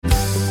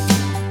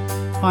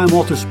Hi, I'm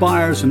Walter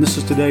Spires, and this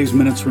is today's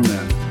Minutes for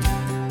Men.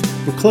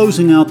 We're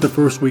closing out the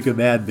first week of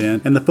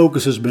Advent, and the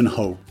focus has been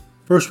hope.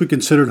 First, we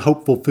considered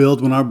hope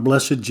fulfilled when our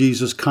blessed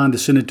Jesus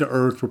condescended to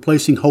earth,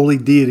 replacing holy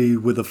deity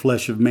with the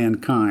flesh of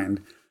mankind.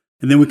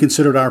 And then we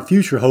considered our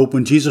future hope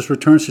when Jesus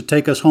returns to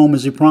take us home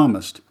as he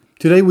promised.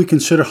 Today, we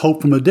consider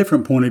hope from a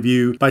different point of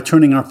view by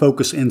turning our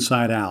focus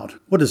inside out.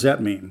 What does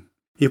that mean?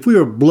 If we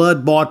are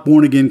blood-bought,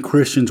 born-again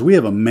Christians, we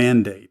have a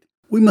mandate.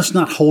 We must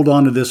not hold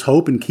on to this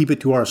hope and keep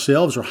it to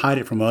ourselves or hide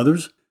it from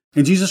others.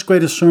 In Jesus'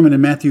 greatest sermon in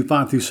Matthew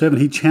 5-7,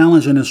 he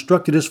challenged and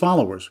instructed his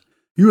followers.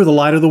 You are the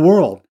light of the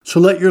world, so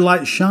let your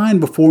light shine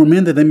before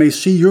men that they may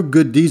see your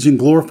good deeds and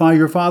glorify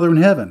your Father in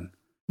heaven.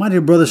 My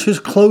dear brothers, his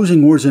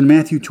closing words in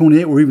Matthew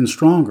 28 were even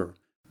stronger.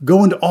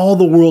 Go into all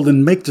the world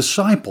and make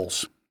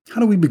disciples.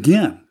 How do we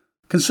begin?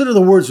 Consider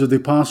the words of the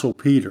Apostle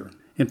Peter.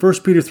 In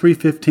 1 Peter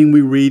 3:15 we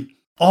read,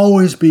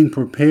 always being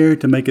prepared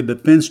to make a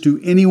defense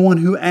to anyone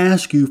who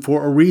asks you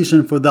for a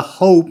reason for the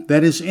hope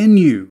that is in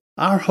you.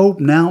 Our hope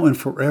now and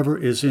forever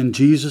is in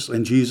Jesus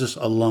and Jesus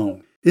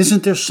alone.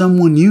 Isn't there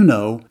someone you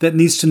know that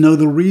needs to know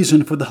the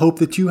reason for the hope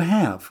that you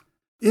have?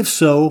 If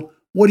so,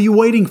 what are you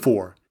waiting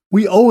for?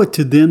 We owe it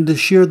to them to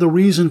share the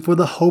reason for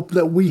the hope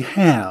that we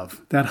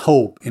have, that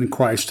hope in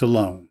Christ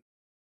alone.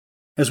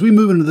 As we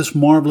move into this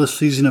marvelous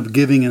season of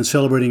giving and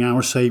celebrating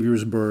our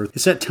Savior's birth,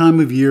 it's that time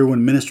of year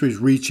when ministries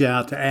reach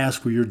out to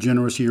ask for your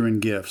generous year-end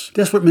gifts.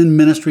 Desperate Men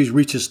Ministries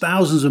reaches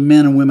thousands of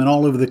men and women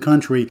all over the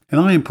country, and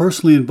I am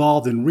personally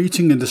involved in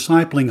reaching and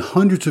discipling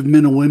hundreds of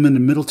men and women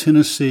in Middle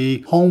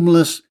Tennessee,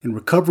 homeless, in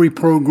recovery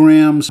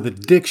programs, with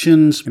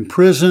addictions, in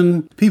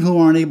prison, people who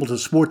aren't able to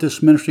support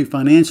this ministry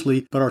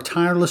financially but are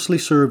tirelessly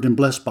served and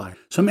blessed by it.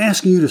 So I'm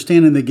asking you to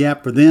stand in the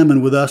gap for them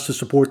and with us to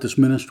support this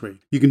ministry.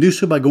 You can do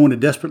so by going to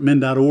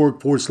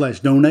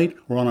desperatemen.org/donate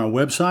or on our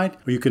website,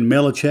 or you can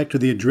mail a check to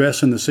the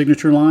address in the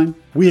signature line.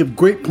 We have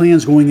great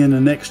plans going into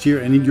next year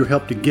and need your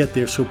help to get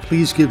there, so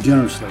please give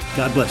generously.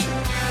 God bless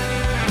you.